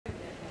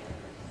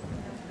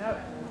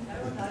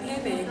you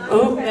hear me?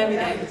 Oh, there we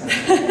go.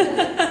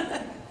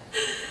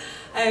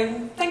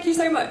 Thank you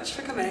so much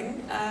for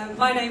coming.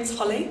 My name's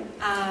Holly.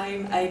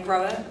 I'm a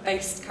grower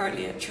based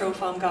currently at Trill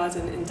Farm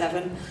Garden in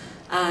Devon,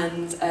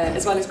 and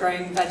as well as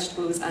growing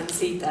vegetables and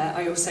seed there,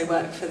 I also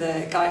work for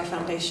the Gaia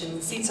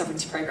Foundation Seed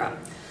Sovereignty Programme.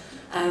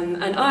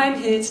 And I'm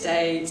here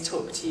today to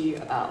talk to you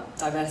about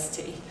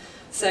diversity.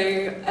 So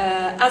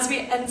as we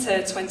enter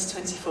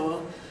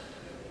 2024,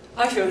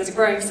 I feel there's a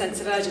growing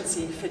sense of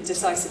urgency for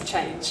decisive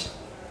change.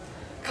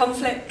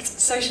 Conflict,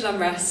 social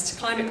unrest,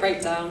 climate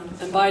breakdown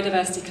and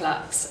biodiversity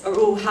collapse are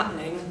all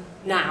happening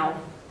now.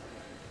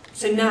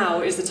 So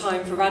now is the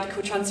time for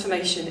radical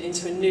transformation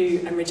into a new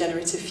and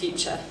regenerative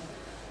future.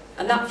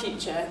 And that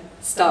future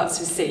starts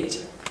with seed.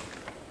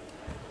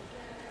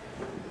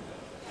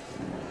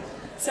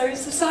 So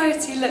as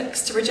society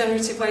looks to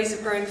regenerative ways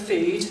of growing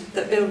food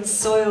that builds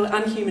soil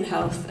and human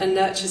health and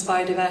nurtures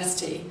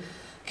biodiversity,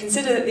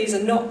 consider that these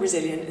are not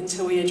resilient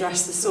until we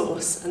address the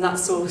source, and that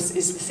source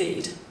is the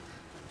seed.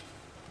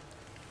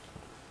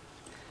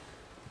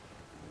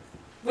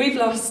 We've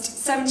lost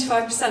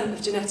 75%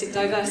 of genetic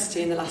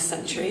diversity in the last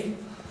century.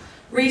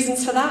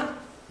 Reasons for that?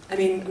 I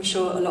mean, I'm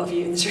sure a lot of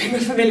you in this room are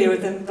familiar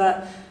with them,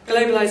 but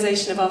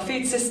globalisation of our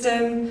food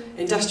system,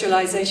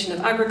 industrialisation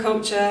of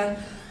agriculture,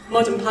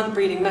 modern plant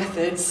breeding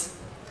methods,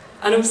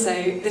 and also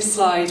this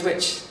slide,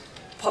 which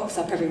pops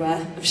up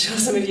everywhere, I'm sure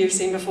some of you have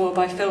seen before,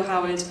 by Phil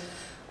Howard,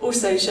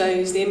 also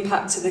shows the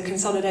impact of the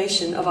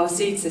consolidation of our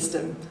seed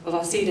system, of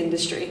our seed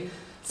industry.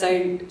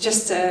 So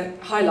just to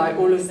highlight,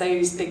 all of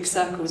those big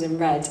circles in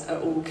red are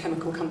all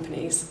chemical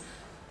companies,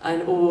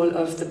 and all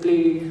of the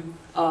blue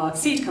are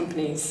seed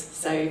companies.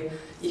 So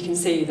you can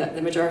see that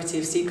the majority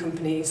of seed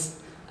companies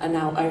are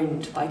now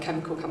owned by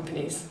chemical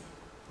companies.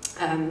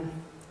 And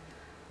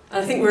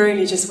I think we're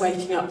only just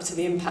waking up to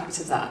the impact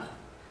of that.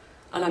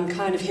 And I'm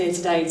kind of here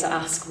today to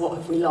ask, what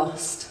have we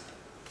lost?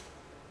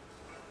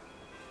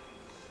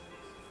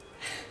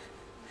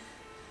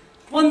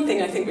 One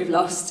thing I think we've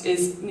lost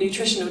is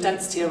nutritional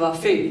density of our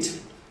food.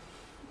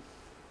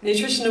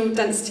 Nutritional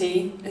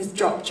density has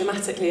dropped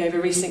dramatically over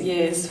recent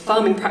years.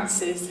 Farming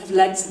practices have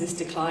led to this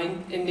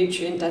decline in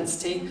nutrient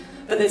density,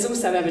 but there's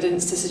also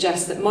evidence to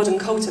suggest that modern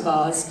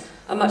cultivars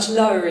are much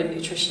lower in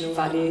nutritional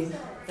value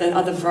than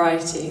other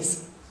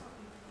varieties.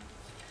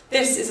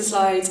 This is a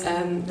slide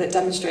that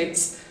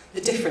demonstrates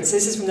the difference.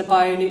 This is from the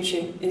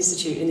Bionutrient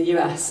Institute in the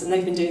US, and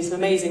they've been doing some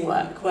amazing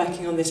work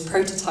working on this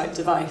prototype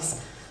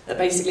device that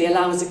basically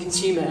allows a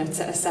consumer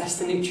to assess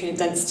the nutrient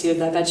density of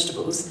their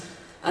vegetables.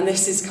 And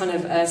this is kind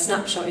of a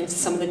snapshot into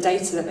some of the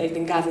data that they've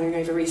been gathering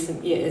over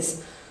recent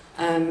years.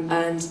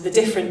 And the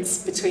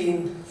difference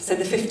between, so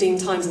the 15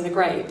 times in the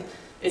grape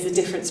is the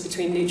difference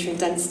between nutrient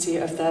density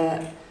of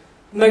the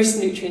most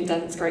nutrient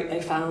dense grape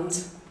they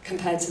found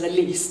compared to the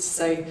least.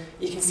 So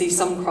you can see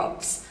some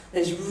crops,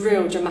 there's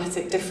real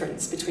dramatic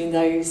difference between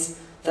those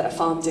that are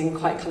farmed in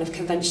quite kind of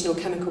conventional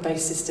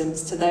chemical-based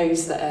systems to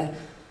those that are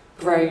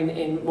grown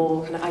in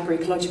more kind of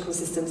agroecological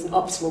systems and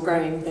optimal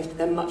growing.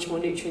 They're much more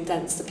nutrient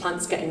dense. The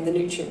plant's getting the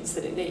nutrients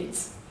that it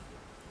needs.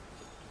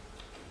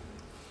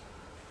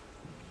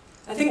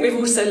 I think we've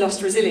also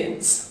lost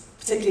resilience,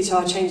 particularly to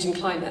our changing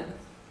climate.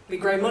 We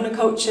grow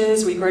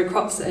monocultures, we grow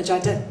crops that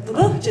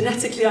are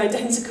genetically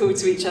identical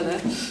to each other,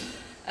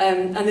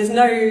 and there's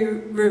no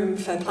room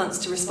for plants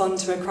to respond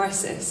to a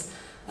crisis.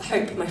 I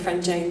hope my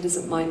friend Jane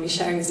doesn't mind me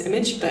sharing this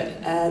image,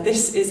 but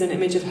this is an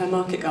image of her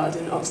market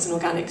garden, Oxton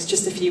Organics,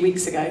 just a few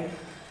weeks ago.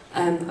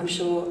 I'm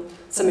sure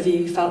some of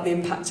you felt the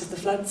impact of the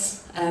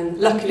floods.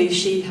 Luckily,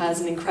 she has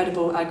an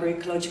incredible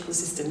agroecological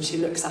system. She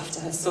looks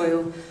after her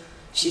soil.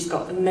 She's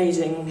got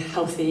amazing,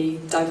 healthy,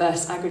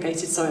 diverse,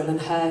 aggregated soil,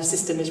 and her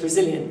system is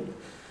resilient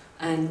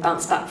and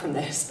bounced back from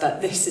this.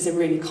 But this is a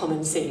really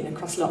common scene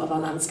across a lot of our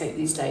landscape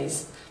these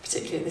days,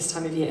 particularly at this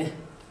time of year.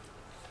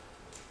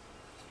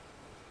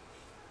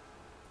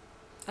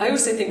 I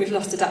also think we've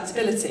lost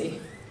adaptability.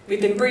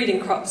 We've been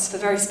breeding crops for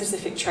very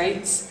specific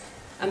traits,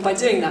 and by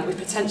doing that, we've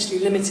potentially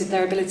limited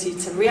their ability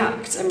to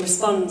react and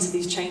respond to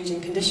these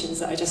changing conditions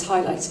that I just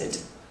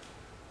highlighted.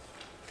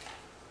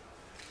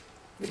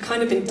 We've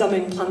kind of been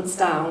dumbing plants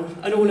down,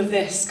 and all of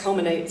this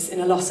culminates in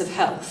a loss of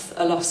health,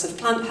 a loss of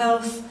plant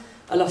health,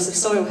 a loss of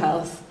soil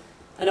health,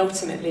 and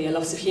ultimately a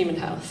loss of human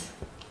health.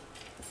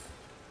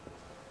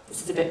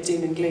 This is a bit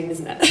doom and gloom,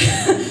 isn't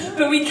it?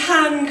 But we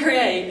can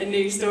create a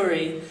new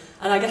story.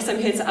 And I guess I'm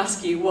here to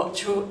ask you,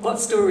 what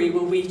story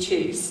will we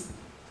choose?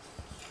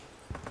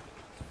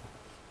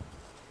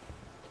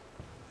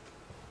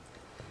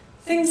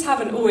 Things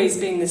haven't always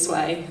been this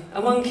way,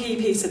 and one key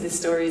piece of this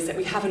story is that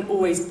we haven't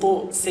always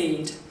bought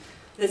seed.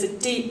 There's a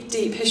deep,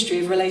 deep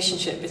history of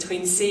relationship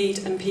between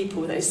seed and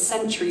people that is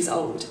centuries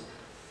old.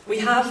 We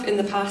have, in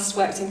the past,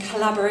 worked in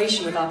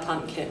collaboration with our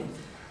plant kin.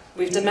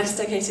 We've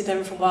domesticated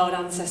them from wild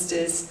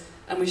ancestors,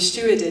 and we've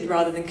stewarded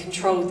rather than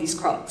controlled these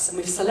crops, and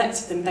we've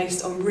selected them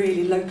based on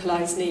really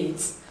localised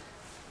needs.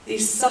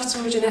 These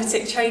subtle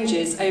genetic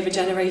changes over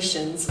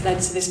generations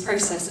led to this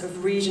process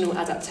of regional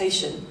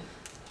adaptation,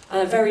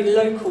 and a very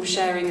local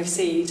sharing of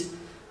seed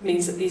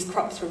means that these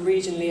crops were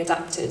regionally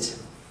adapted.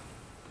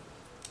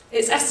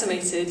 It's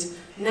estimated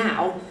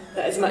now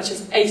that as much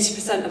as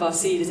 80% of our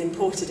seed is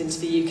imported into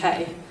the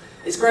UK.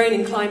 It's grown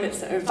in climates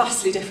that are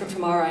vastly different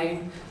from our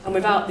own, and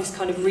without this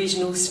kind of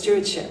regional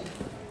stewardship.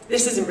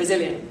 This isn't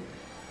resilient.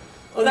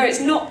 Although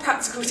it's not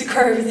practical to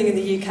grow everything in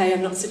the UK,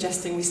 I'm not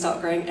suggesting we start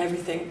growing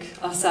everything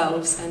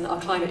ourselves, and our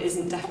climate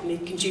isn't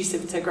definitely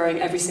conducive to growing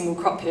every single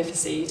crop here for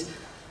seed.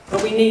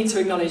 But we need to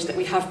acknowledge that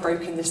we have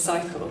broken this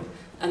cycle,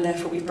 and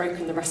therefore we've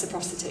broken the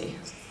reciprocity.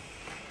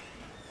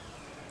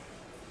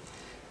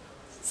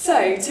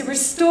 So, to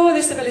restore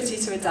this ability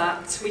to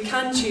adapt, we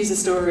can choose a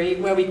story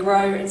where we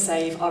grow and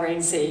save our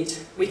own seed.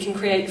 We can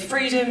create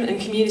freedom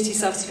and community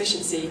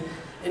self-sufficiency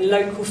in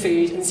local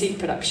food and seed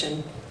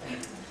production.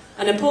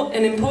 An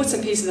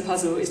important piece of the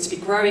puzzle is to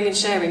be growing and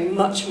sharing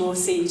much more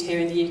seed here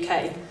in the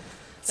UK.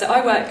 So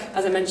I work,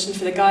 as I mentioned,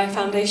 for the Gaia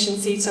Foundation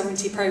Seed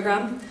Sovereignty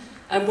Programme,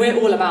 and we're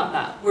all about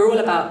that. We're all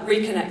about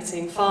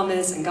reconnecting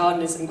farmers and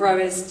gardeners and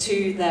growers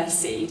to their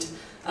seed.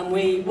 And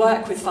we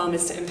work with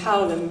farmers to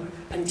empower them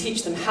and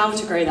teach them how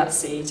to grow that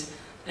seed.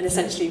 And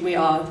essentially we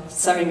are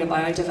sowing a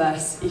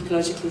biodiverse,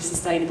 ecologically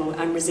sustainable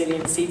and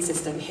resilient seed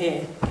system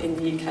here in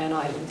the UK and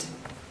Ireland.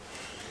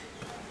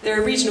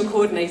 There are regional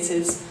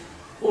coordinators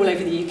all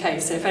over the UK,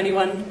 so if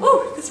anyone,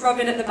 oh, there's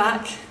Robin at the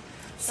back,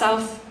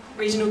 South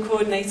Regional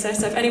Coordinator,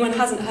 so if anyone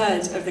hasn't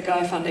heard of the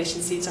Gaia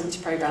Foundation Seed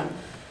Sovereignty Programme,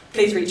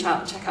 please reach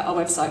out, check out our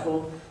website,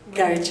 or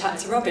go and chat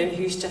to Robin,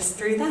 who's just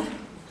through there.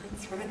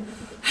 Thanks, Robin.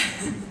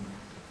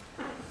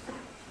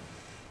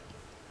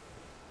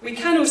 We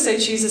can also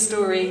choose a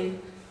story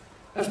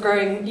of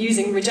growing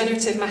using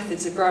regenerative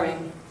methods of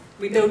growing.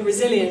 We build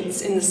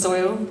resilience in the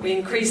soil, we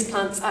increase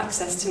plants'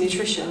 access to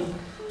nutrition.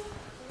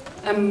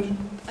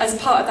 As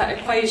part of that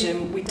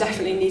equation, we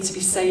definitely need to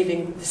be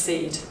saving the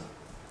seed.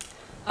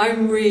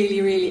 I'm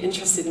really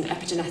interested in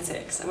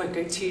epigenetics. I won't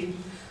go too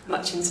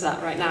much into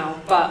that right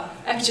now, but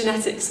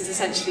epigenetics is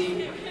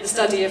essentially the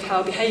study of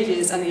how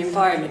behaviours and the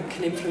environment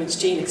can influence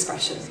gene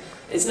expression.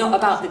 It's not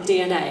about the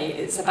DNA,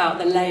 it's about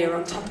the layer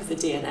on top of the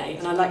DNA,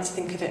 and I like to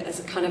think of it as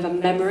a kind of a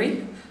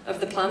memory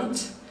of the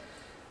plant.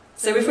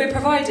 So if we're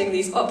providing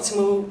these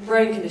optimal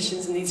growing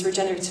conditions and these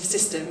regenerative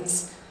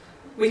systems,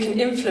 we can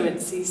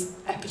influence these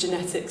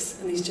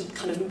epigenetics and these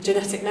kind of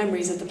genetic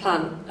memories of the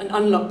plant and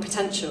unlock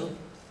potential.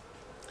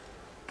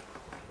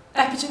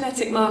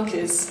 Epigenetic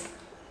markers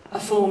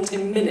are formed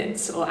in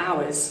minutes or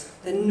hours.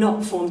 They're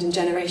not formed in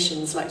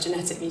generations like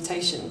genetic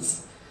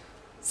mutations.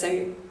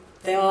 So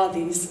they are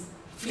these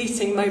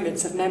fleeting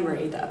moments of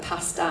memory that are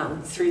passed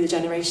down through the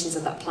generations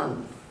of that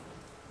plant.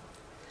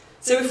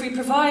 So if we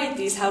provide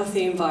these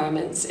healthy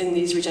environments in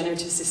these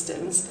regenerative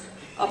systems,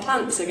 our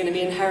plants are going to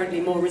be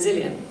inherently more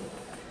resilient.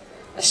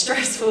 A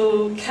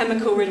stressful,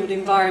 chemical-riddled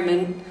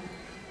environment,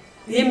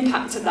 the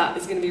impact of that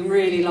is going to be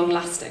really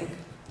long-lasting.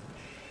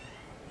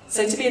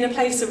 So to be in a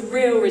place of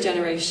real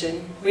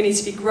regeneration, we need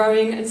to be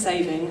growing and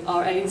saving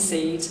our own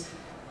seed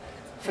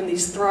from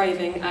these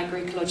thriving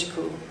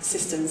agroecological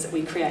systems that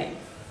we create.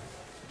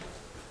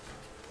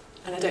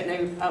 And I don't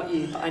know about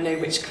you, but I know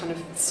which kind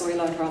of soil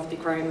I'd rather be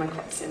growing my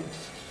crops in.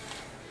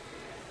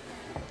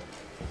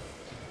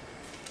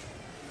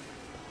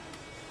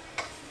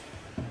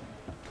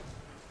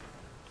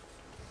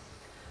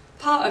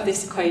 Part of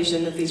this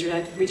equation of these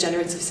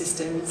regenerative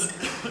systems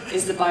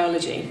is the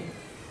biology.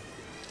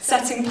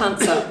 Setting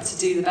plants up to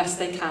do the best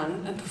they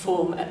can and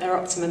perform at their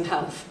optimum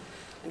health.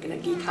 I'm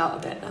going to geek out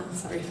a bit now,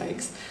 sorry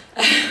folks.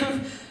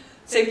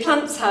 So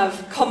plants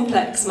have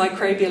complex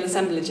microbial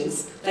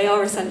assemblages. They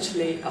are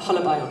essentially a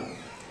holobiont.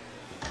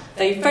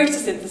 They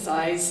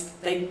photosynthesize,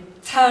 they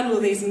turn all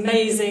these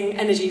amazing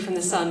energy from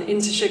the sun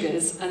into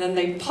sugars, and then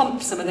they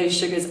pump some of those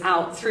sugars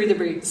out through the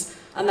roots,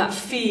 and that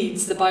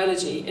feeds the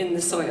biology in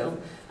the soil.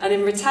 And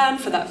in return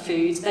for that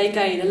food, they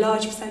gain a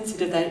large percentage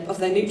of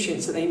their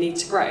nutrients that they need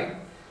to grow.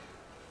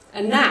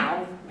 And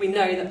now we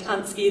know that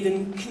plants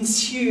even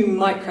consume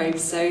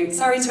microbes, so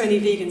sorry to any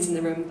vegans in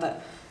the room,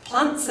 but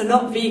plants are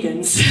not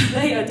vegans.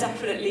 They are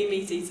definitely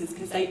meat eaters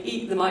because they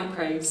eat the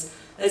microbes.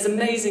 There's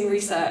amazing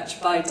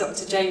research by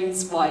Dr.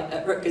 James White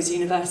at Rutgers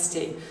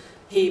University.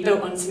 He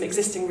built on some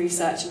existing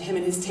research, and him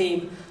and his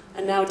team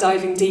are now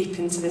diving deep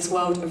into this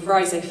world of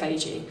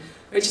rhizophagy,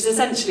 which is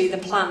essentially the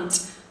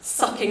plant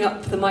sucking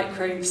up the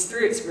microbes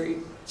through its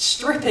root,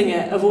 stripping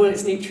it of all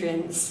its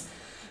nutrients,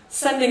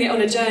 sending it on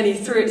a journey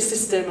through its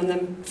system and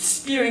then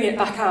spewing it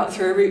back out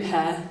through a root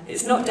hair.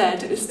 It's not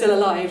dead, it's still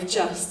alive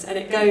just, and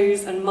it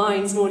goes and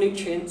mines more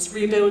nutrients,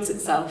 rebuilds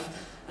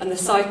itself, and the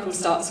cycle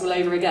starts all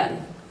over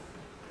again.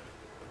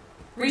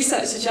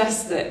 Research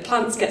suggests that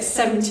plants get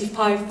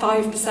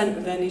 75%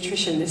 of their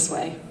nutrition this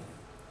way.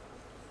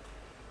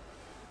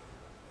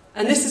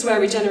 And this is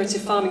where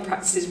regenerative farming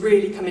practices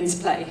really come into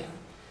play.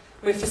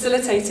 We're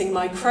facilitating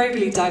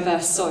microbially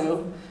diverse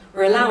soil.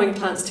 We're allowing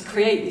plants to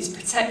create these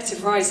protective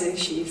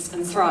rhizosheaths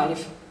and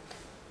thrive.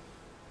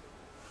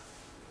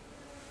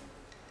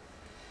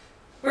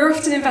 We're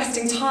often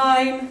investing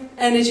time,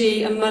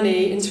 energy and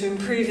money into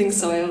improving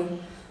soil,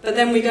 but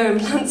then we go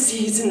and plant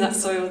seeds in that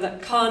soil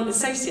that can't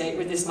associate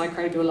with this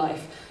microbial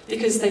life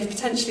because they've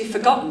potentially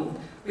forgotten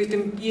we've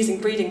been using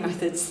breeding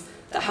methods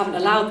that haven't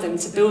allowed them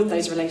to build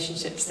those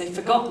relationships. They've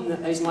forgotten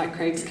that those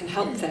microbes can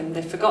help them.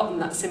 They've forgotten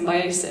that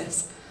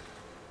symbiosis.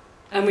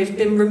 And we've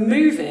been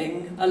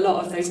removing a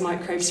lot of those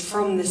microbes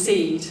from the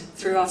seed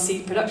through our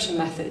seed production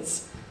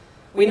methods.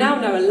 We now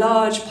know a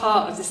large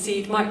part of the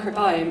seed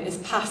microbiome is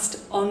passed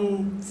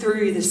on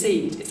through the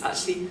seed. It's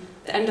actually,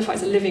 the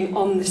endophytes are living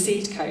on the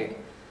seed coat.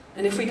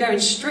 And if we go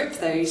and strip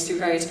those through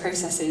various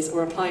processes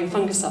or applying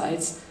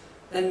fungicides,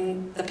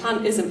 then the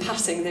plant isn't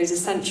passing those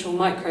essential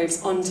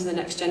microbes on to the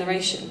next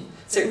generation.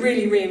 So it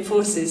really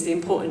reinforces the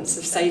importance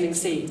of saving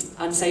seed,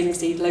 and saving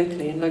seed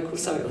locally in local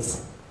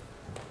soils.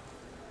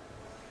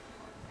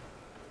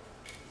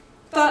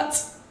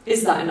 But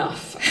is that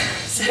enough?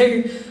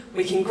 So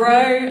we can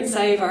grow and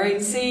save our own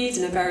seed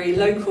in a very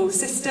local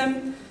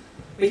system.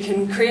 We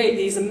can create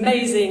these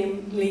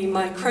amazingly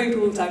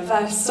microbial,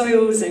 diverse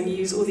soils and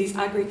use all these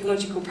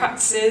agroecological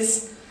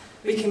practices.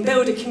 We can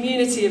build a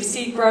community of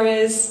seed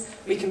growers.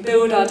 We can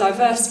build our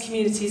diverse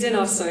communities in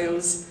our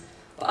soils.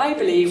 But I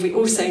believe we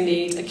also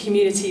need a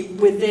community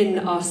within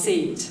our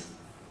seed.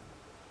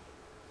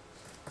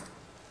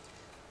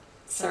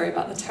 Sorry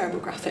about the terrible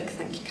graphic,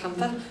 thank you,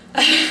 Canva.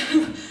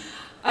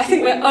 I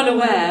think we're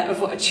unaware of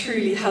what a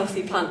truly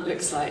healthy plant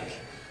looks like.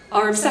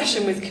 Our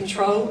obsession with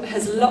control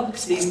has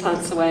locked these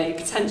plants away,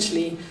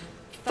 potentially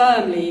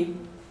firmly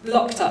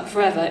locked up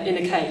forever in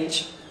a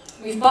cage.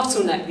 We've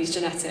bottlenecked these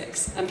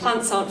genetics, and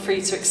plants aren't free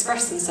to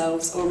express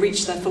themselves or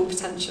reach their full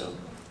potential.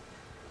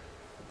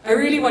 I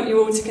really want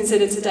you all to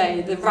consider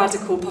today the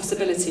radical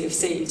possibility of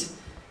seed.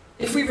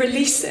 If we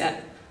release it,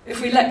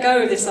 if we let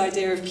go of this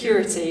idea of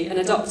purity and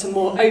adopt a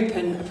more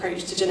open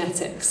approach to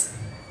genetics.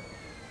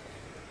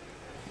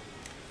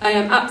 I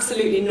am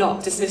absolutely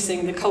not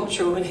dismissing the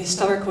cultural and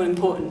historical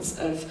importance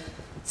of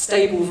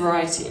stable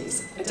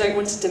varieties. I don't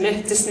want to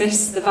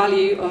dismiss the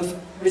value of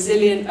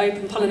resilient,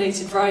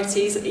 open-pollinated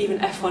varieties, even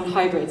F1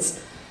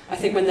 hybrids. I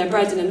think when they're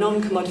bred in a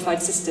non-commodified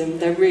system,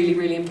 they're really,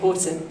 really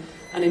important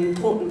and an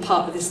important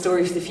part of the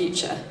story for the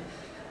future.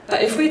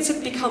 But if we're to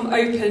become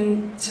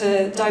open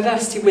to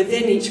diversity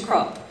within each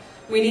crop,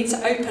 we need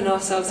to open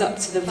ourselves up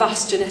to the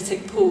vast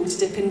genetic pool to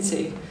dip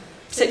into,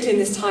 particularly in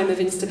this time of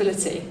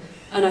instability.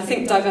 And I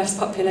think diverse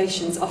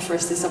populations offer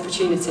us this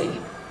opportunity.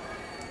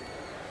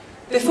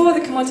 Before the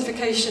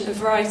commodification of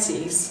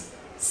varieties,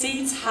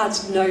 seeds had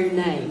no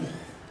name.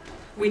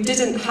 We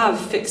didn't have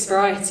fixed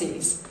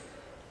varieties.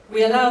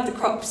 We allowed the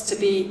crops to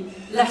be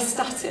less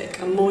static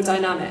and more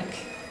dynamic.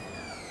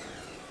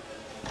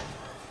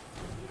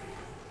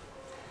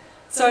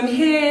 So I'm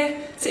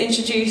here to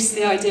introduce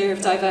the idea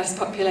of diverse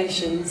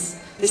populations.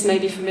 This may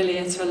be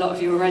familiar to a lot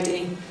of you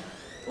already,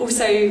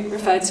 also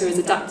referred to as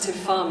adaptive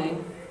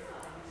farming.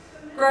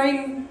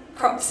 Growing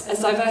crops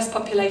as diverse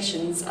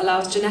populations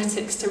allows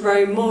genetics to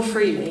roam more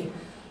freely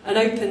and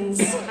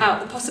opens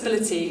out the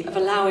possibility of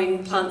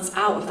allowing plants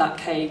out of that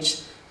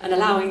cage and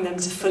allowing them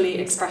to fully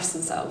express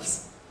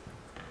themselves.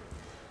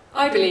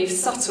 I believe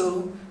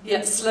subtle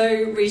yet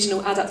slow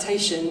regional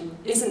adaptation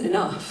isn't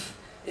enough.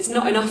 It's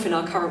not enough in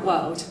our current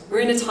world.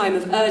 We're in a time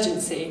of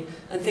urgency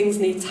and things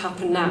need to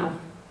happen now.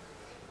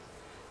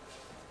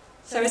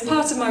 So as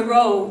part of my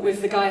role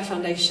with the Gaia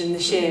Foundation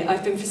this year,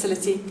 I've been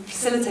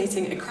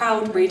facilitating a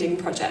crowd breeding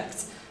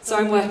project. So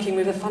I'm working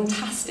with a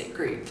fantastic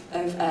group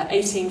of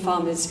 18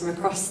 farmers from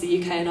across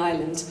the UK and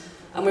Ireland,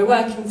 and we're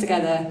working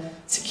together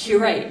to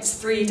curate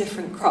 3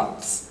 different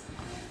crops.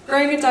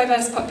 Growing a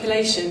diverse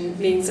population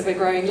means that we're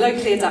growing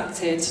locally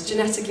adapted,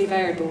 genetically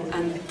variable,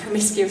 and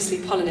promiscuously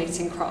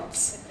pollinating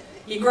crops.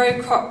 You grow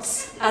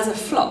crops as a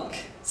flock,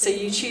 so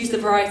you choose the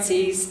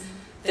varieties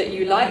that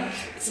you like.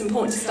 It's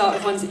important to start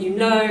with ones that you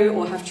know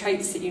or have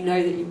traits that you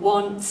know that you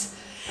want,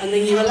 and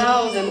then you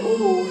allow them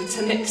all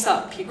to mix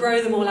up. You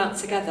grow them all out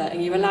together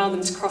and you allow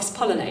them to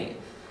cross-pollinate.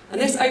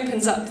 And this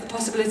opens up the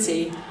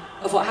possibility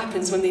of what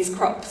happens when these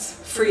crops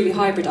freely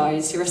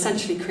hybridize. You're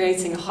essentially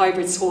creating a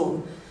hybrid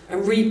swarm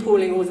and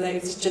repooling all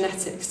those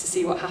genetics to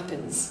see what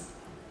happens.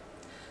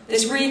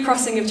 This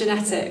recrossing of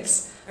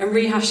genetics and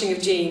rehashing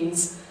of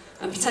genes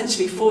and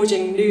potentially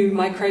forging new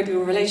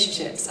microbial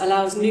relationships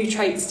allows new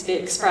traits to be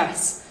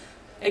expressed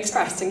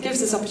and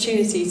gives us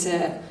opportunity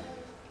to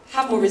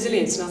have more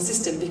resilience in our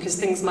system, because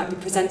things might be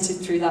presented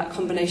through that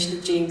combination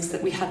of genes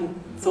that we hadn't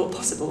thought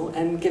possible,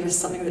 and give us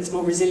something that's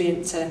more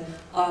resilient to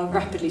our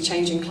rapidly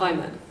changing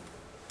climate.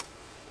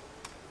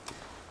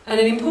 And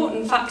an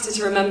important factor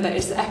to remember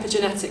is the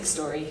epigenetic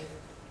story.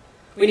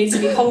 We need to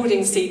be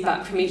holding seed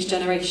back from each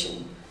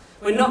generation.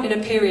 We're not in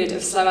a period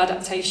of slow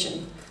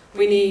adaptation.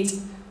 We need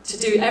to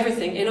do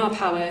everything in our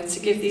power to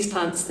give these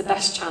plants the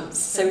best chance.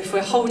 So if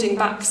we're holding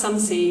back some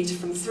seed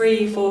from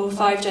 3, 4,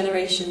 5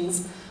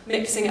 generations,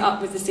 mixing it up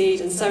with the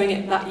seed and sowing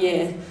it that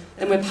year,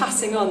 then we're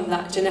passing on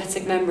that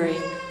genetic memory,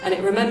 and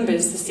it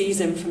remembers the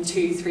season from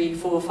 2, 3,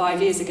 4,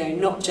 5 years ago,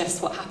 not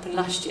just what happened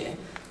last year.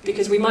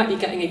 Because we might be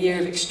getting a year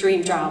of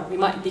extreme drought, we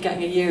might be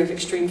getting a year of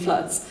extreme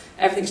floods.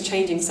 Everything's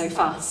changing so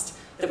fast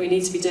that we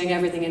need to be doing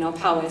everything in our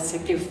power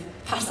to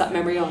pass that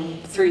memory on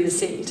through the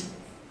seed.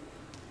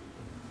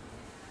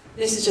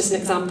 This is just an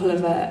example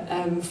of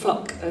a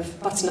flock of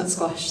butternut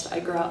squash that I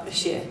grew out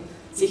this year.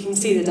 So you can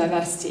see the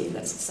diversity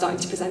that's starting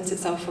to present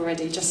itself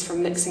already just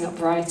from mixing up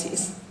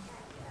varieties.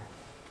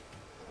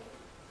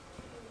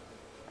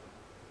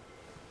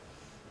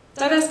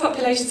 Diverse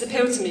populations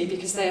appeal to me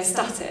because they are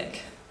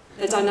static.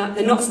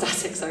 They're not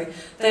static, sorry.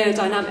 They are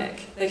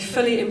dynamic. They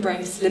fully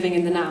embrace living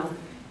in the now.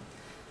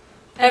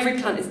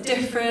 Every plant is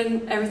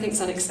different,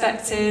 everything's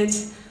unexpected.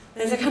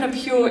 There's a kind of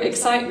pure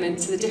excitement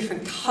to the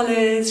different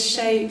colours,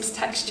 shapes,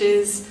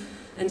 textures,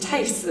 and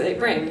tastes that it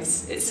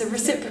brings. It's a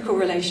reciprocal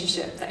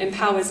relationship that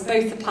empowers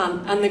both the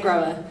plant and the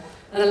grower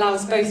and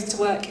allows both to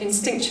work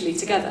instinctually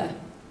together.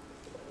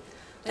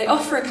 They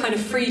offer a kind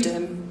of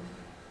freedom.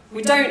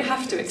 We don't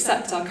have to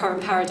accept our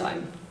current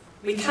paradigm.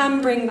 We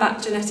can bring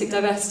back genetic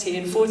diversity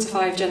in 4 to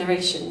 5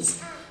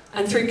 generations,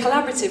 and through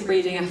collaborative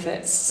breeding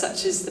efforts,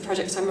 such as the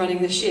project I'm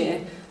running this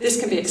year, this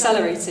can be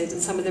accelerated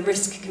and some of the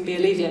risk can be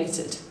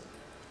alleviated.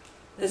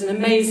 There's an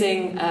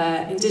amazing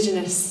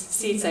indigenous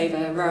seed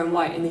saver, Rowan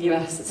White, in the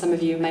US that some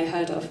of you may have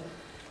heard of,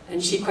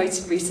 and she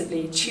quoted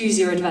recently, "Choose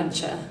your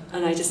adventure,"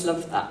 and I just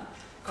loved that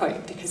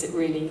quote because it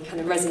really kind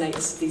of resonates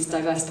with these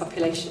diverse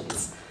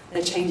populations.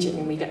 They're changing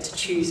and we get to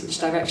choose which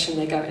direction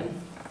they go in.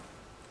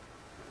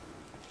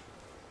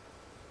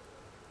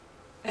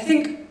 I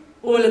think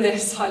all of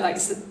this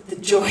highlights the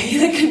joy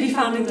that can be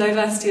found in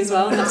diversity as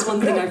well, and that's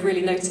one thing I've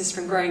really noticed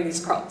from growing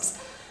these crops,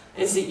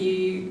 is that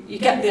you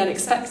get the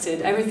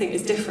unexpected, everything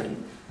is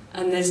different,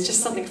 and there's just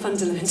something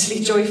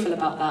fundamentally joyful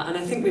about that, and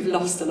I think we've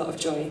lost a lot of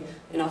joy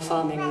in our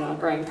farming and our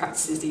growing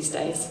practices these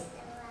days.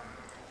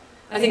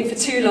 I think for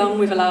too long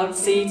we've allowed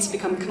seeds to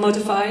become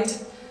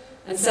commodified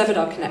and severed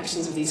our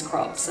connections with these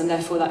crops, and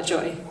therefore that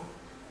joy.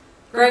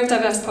 Growing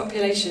diverse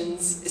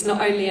populations is not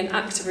only an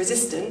act of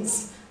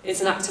resistance, it's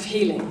an act of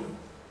healing.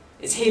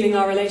 It's healing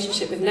our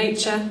relationship with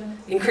nature,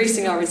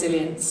 increasing our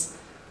resilience,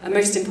 and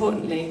most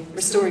importantly,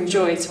 restoring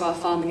joy to our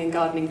farming and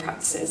gardening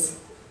practices.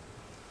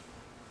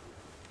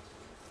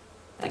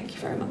 Thank you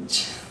very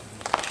much.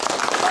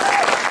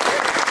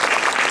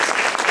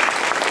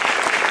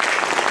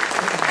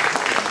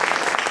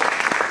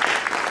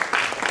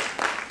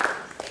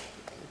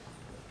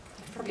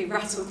 I've probably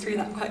rattled through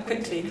that quite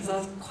quickly because I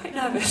was quite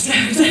nervous.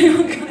 Has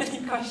anyone got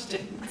any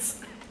questions?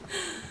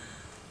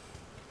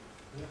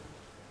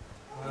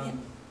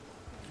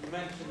 You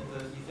mentioned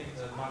that you think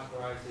the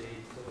mycorrhizae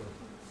sort of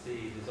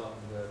seed is on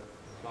the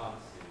plant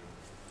seed.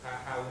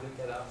 How would it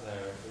get up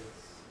there if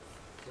it's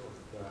sort of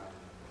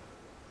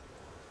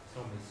it's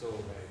normally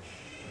soil based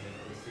and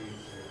the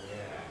seeds are in the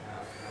air?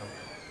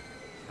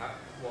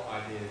 What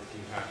ideas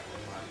do you have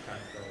that might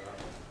transfer up?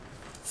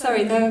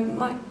 Sorry,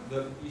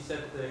 you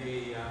said the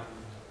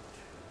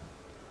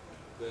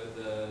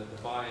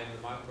biome,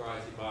 the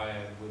mycorrhizae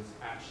biome was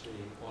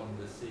actually on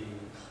the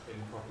seed in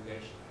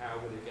propagation. How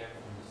would it get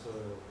from the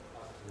soil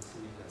up to the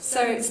seed?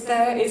 So it's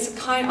there.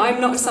 I'm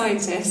not a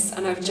scientist,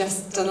 and I've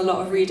just done a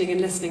lot of reading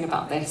and listening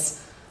about this.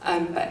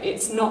 But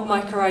it's not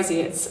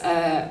mycorrhizae. It's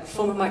a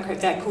form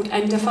of they're called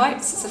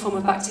endophytes. It's a form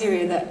of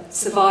bacteria that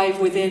survive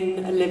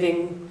within a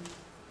living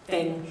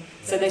thing.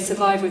 So they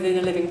survive within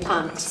a living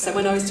plant. So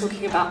when I was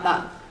talking about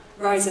that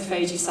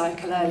rhizophagy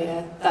cycle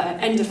earlier, that are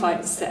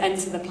endophytes that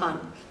enter the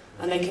plant,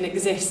 and they can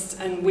exist.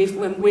 And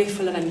when we're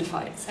full of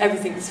endophytes,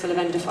 everything's full of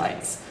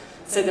endophytes.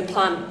 So the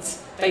plant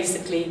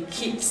basically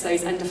keeps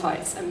those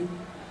endophytes and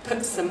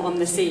puts them on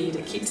the seed.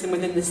 It keeps them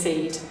within the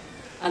seed.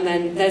 And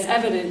then there's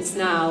evidence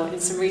now in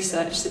some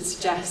research that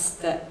suggests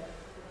that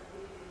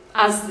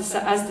as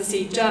the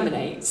seed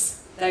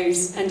germinates,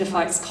 those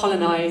endophytes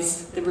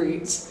colonise the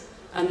root,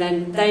 and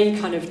then they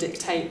kind of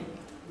dictate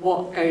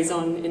what goes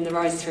on in the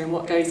rhizosphere and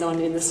what goes on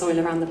in the soil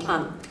around the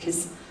plant,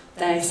 because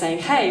they're saying,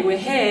 hey, we're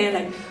here,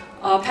 like,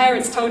 our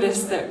parents told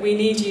us that we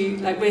need you,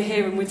 like, we're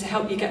here and we're to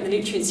help you get the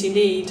nutrients you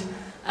need.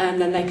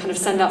 And then they kind of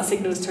send out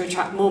signals to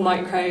attract more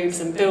microbes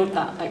and build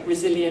that like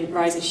resilient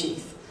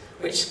rhizosheath,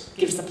 which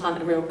gives the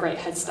plant a real great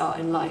head start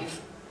in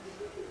life.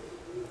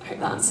 I hope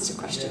that answers your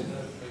question.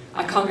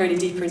 I can't go any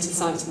deeper into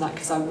science than that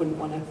because I wouldn't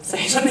want to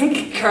say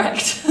something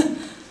correct.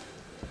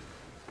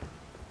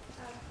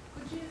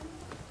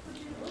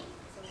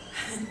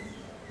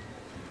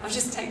 I'll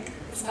just take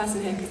this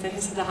person here because they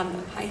just had their hand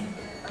up. Hi.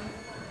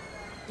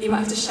 You might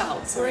have to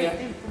shout, sorry. Great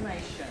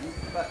information,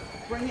 but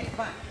bring it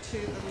back to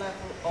the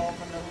level of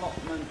an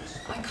allotment.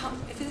 I can't,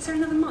 is there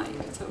another mic?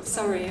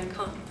 Sorry, I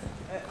can't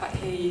quite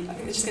hear you. I think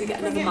they're just going to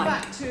get another mic. Bring it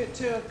back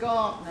to a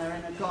gardener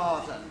in a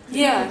garden.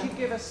 Yeah. Could you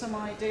give us some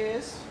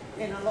ideas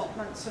in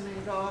allotments and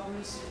in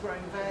gardens,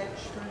 growing veg,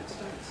 for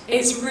instance?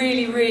 It's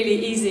really,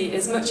 really easy.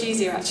 It's much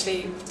easier,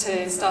 actually,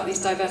 to start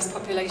these diverse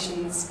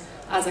populations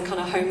as a kind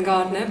of home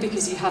gardener,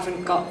 because you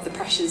haven't got the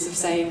pressures of,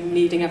 say,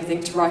 needing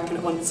everything to ripen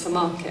at once for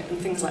market and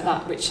things like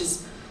that, which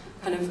is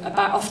kind of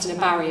often a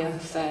barrier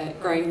for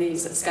growing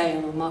these at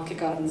scale or market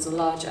gardens or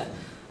larger.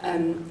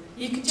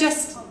 You could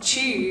just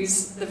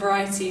choose the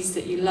varieties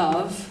that you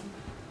love.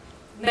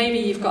 Maybe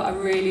you've got a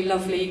really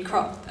lovely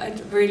crop, a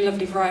really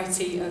lovely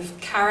variety of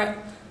carrot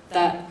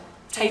that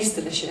tastes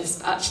delicious,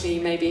 but actually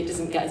maybe it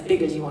doesn't get as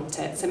big as you want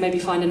it. So maybe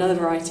find another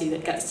variety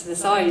that gets to the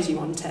size you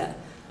want it,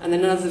 and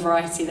then another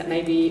variety that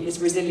maybe is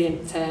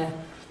resilient to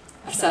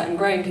a certain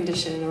growing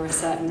condition or a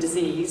certain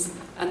disease,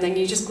 and then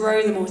you just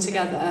grow them all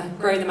together,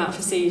 grow them out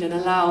for seed and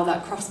allow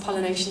that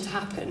cross-pollination to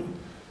happen.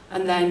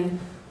 And then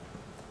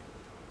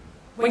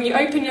when you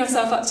open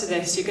yourself up to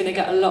this, you're going to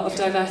get a lot of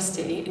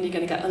diversity, and you're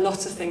going to get a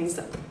lot of things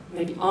that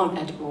maybe aren't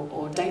edible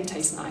or don't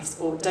taste nice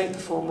or don't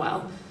perform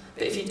well.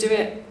 But if you do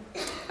it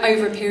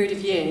over a period of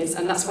years,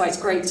 and that's why it's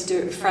great to do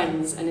it with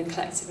friends and in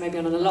collective, maybe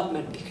on an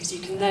allotment, because you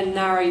can then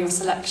narrow your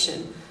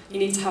selection. You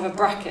need to have a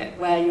bracket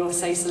where you're,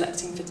 say,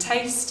 selecting for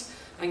taste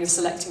and you're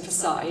selecting for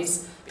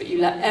size, but you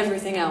let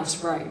everything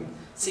else roam.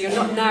 So you're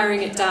not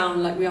narrowing it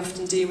down like we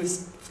often do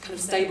with kind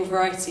of stable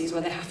varieties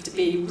where they have to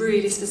be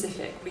really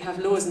specific. We have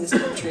laws in this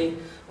country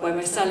where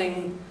we're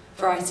selling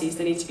varieties,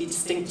 they need to be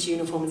distinct,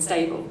 uniform and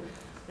stable.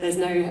 There's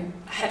no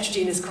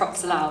heterogeneous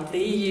crops allowed. The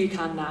EU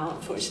can now,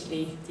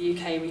 unfortunately the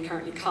UK we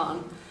currently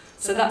can't.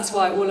 So that's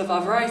why all of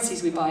our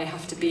varieties we buy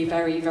have to be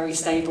very, very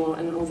stable,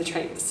 and all the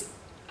traits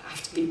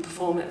have to be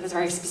performed in a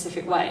very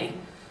specific way.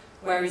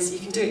 Whereas you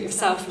can do it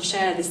yourself and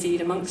share the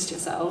seed amongst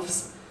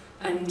yourselves,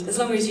 and as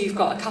long as you've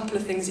got a couple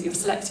of things that you're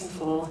selecting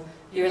for,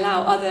 you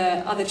allow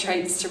other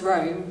traits to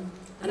roam,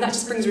 and that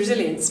just brings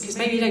resilience, because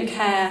maybe you don't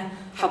care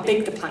how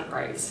big the plant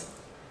grows.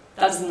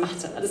 That doesn't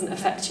matter, that doesn't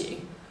affect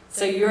you.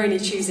 So you're only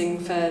choosing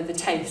for the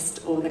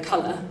taste or the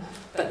colour,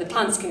 but the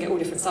plants can get all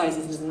different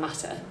sizes, it doesn't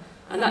matter.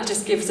 And that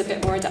just gives a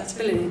bit more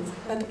adaptability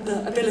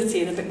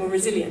and a bit more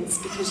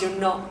resilience, because you're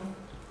not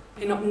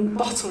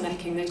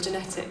bottlenecking those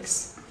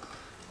genetics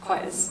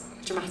quite as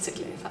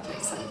dramatically, if that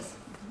makes sense.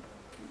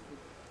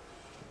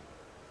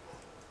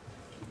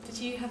 Did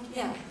you have,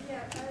 yeah?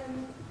 Yeah,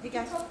 You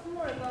go. talk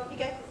more about... You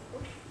go.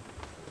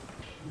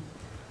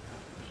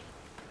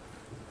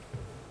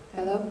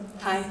 Hello.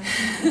 Hi.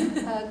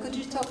 Could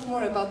you talk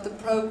more about the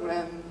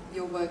program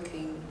you're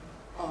working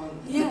on,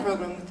 Yeah. the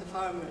program with the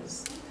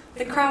farmers?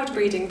 The crowd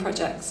breeding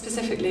project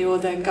specifically, or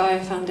the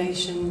Gaia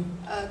Foundation?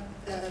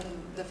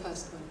 The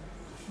first one.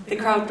 The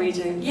crowd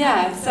breeding,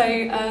 yeah. So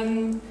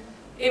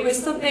it was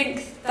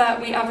something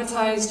that we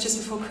advertised just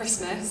before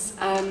Christmas,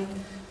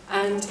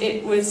 and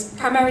it was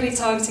primarily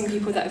targeting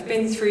people that have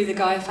been through the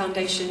Gaia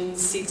Foundation's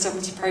Seed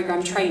Sovereignty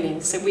Programme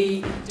training. So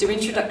we do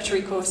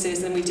introductory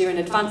courses, and we do an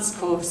advanced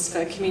course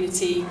for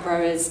community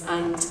growers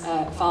and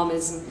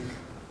farmers and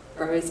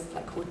growers,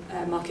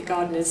 like market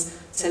gardeners,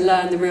 to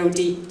learn the real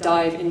deep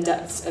dive in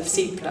depth of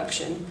seed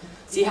production.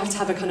 So you have to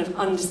have a kind of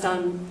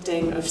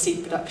understanding of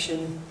seed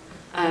production,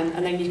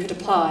 and then you could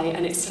apply,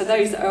 and it's for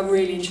those that are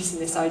really interested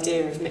in this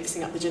idea of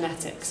mixing up the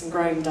genetics and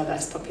growing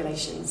diverse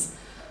populations.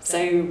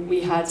 So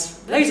we had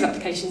loads of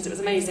applications, it was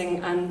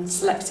amazing, and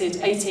selected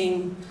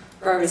 18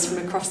 growers from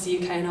across the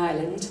UK and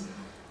Ireland.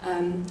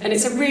 And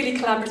it's a really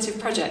collaborative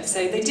project,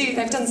 so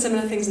they've done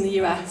similar things in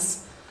the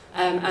US,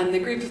 and the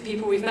group of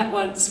people we've met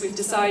once, we've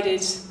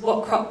decided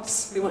what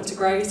crops we want to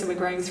grow, so we're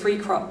growing 3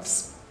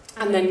 crops,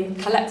 and then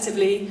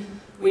collectively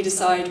we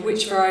decide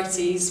which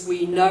varieties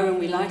we know and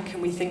we like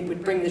and we think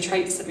would bring the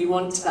traits that we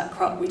want to that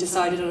crop. We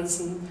decided on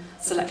some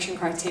selection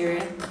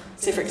criteria.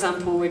 So for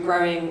example, we're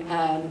growing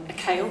a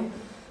kale,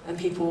 and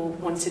people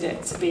wanted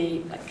it to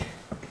be like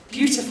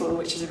beautiful,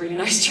 which is a really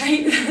nice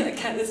trait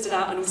that stood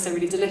out, and also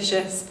really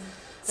delicious.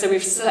 So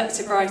we've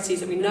selected varieties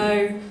that we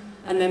know,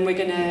 and then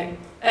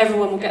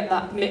everyone will get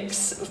that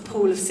mix of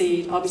pool of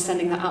seed. I'll be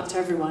sending that out to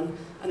everyone,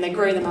 and they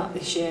grow them out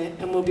this year,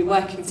 and we'll be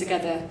working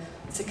together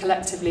to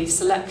collectively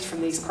select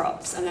from these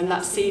crops, and then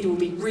that seed will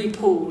be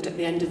repooled at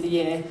the end of the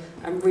year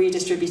and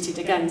redistributed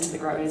again to the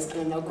growers, and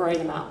then they'll grow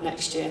them out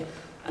next year,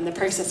 and the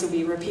process will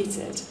be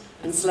repeated.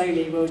 And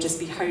slowly we'll just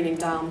be honing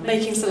down,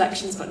 making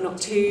selections, but not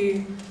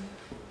too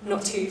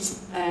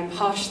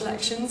harsh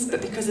selections. But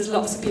because there's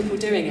lots of people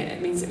doing it,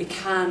 it means that we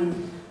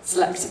can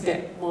select a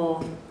bit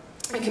more.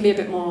 We can be a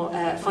bit more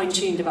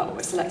fine-tuned about what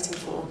we're selecting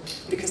for,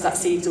 because that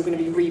seed's all going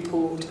to be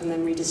repooled and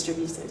then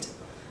redistributed.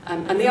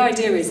 And the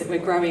idea is that we're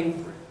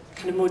growing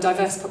kind of more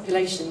diverse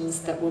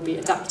populations that will be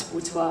adaptable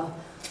to our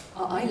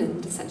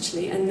island,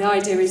 essentially. And the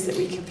idea is that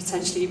we could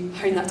potentially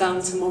hone that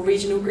down to more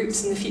regional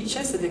groups in the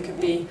future. So there could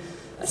be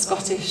a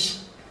Scottish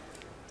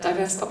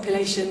diverse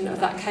population of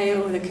that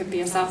kale, there could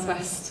be a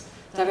southwest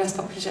diverse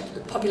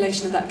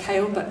population of that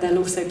kale, but there'll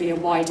also be a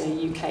wider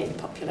UK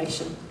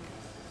population.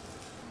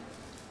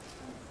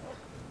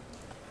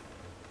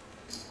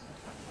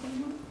 Any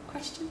more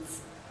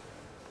questions?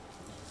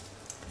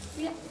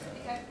 Yeah.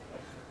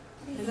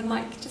 There's a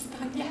mic just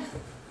behind you. Yeah.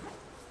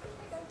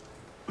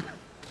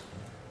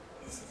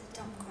 This is a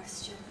dumb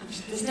question.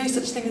 There's no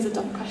such thing as a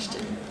dumb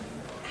question.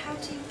 How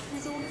do you,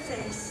 with all of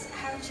this,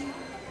 how do you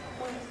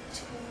work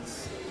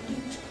towards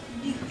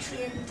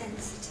nutrient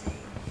density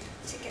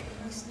to get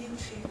the most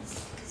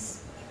nutrients?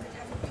 Because you could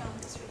have a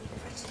plant that's really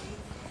pretty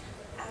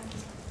and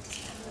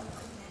doesn't have a lot of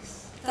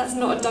goodness. That's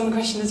not a dumb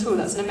question at all.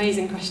 That's an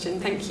amazing question.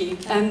 Thank you.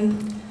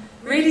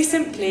 Really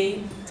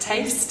simply,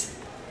 taste.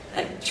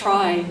 Like,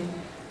 try.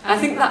 I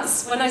think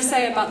that's when I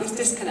say about this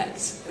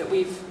disconnect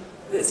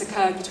that's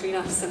occurred between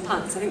us and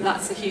plants. I think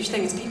that's a huge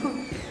thing. Is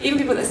even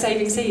people that are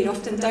saving seed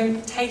often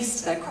don't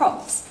taste their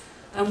crops,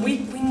 and we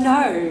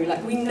know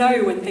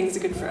when things are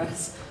good for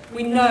us.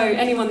 We know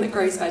anyone that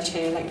grows veg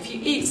here. Like if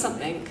you eat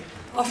something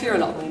off your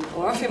allotment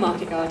or off your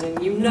market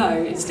garden, you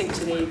know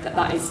instinctively that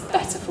that is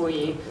better for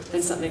you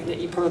than something that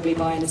you probably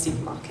buy in a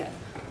supermarket.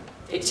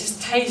 It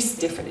just tastes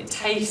different, it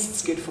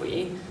tastes good for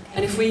you.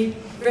 And if we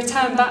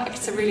return back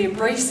to really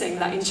embracing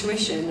that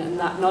intuition and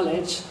that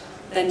knowledge,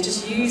 then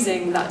just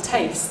using that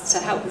taste to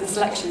help with the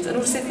selections. And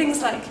also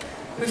things like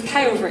with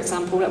kale, for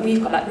example, like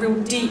we've got that real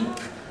deep,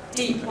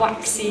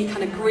 waxy,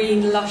 kind of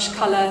green, lush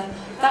colour.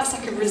 That's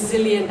like a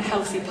resilient,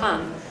 healthy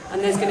plant.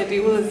 And there's going to be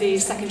all of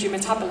these secondary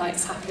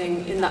metabolites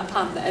happening in that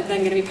plant that are then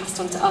going to be passed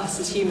on to us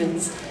as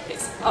humans.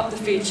 It's up the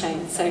food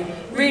chain. So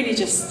really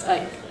just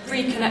like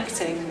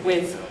reconnecting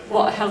with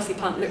what a healthy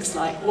plant looks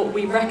like, what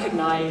we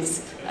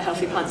recognise a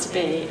healthy plant to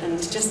be,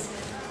 and just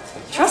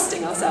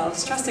trusting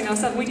ourselves.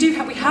 We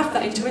have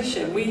that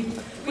intuition. We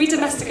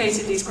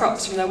domesticated these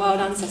crops from their wild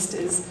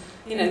ancestors.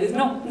 You know, there's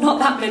not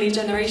that many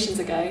generations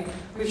ago.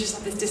 We've just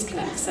had this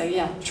disconnect. So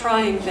yeah,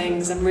 trying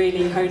things and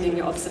really honing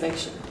your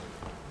observation.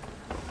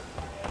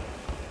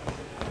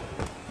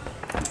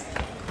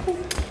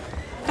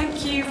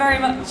 Thank you very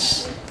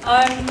much.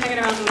 I'm hanging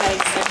around all day.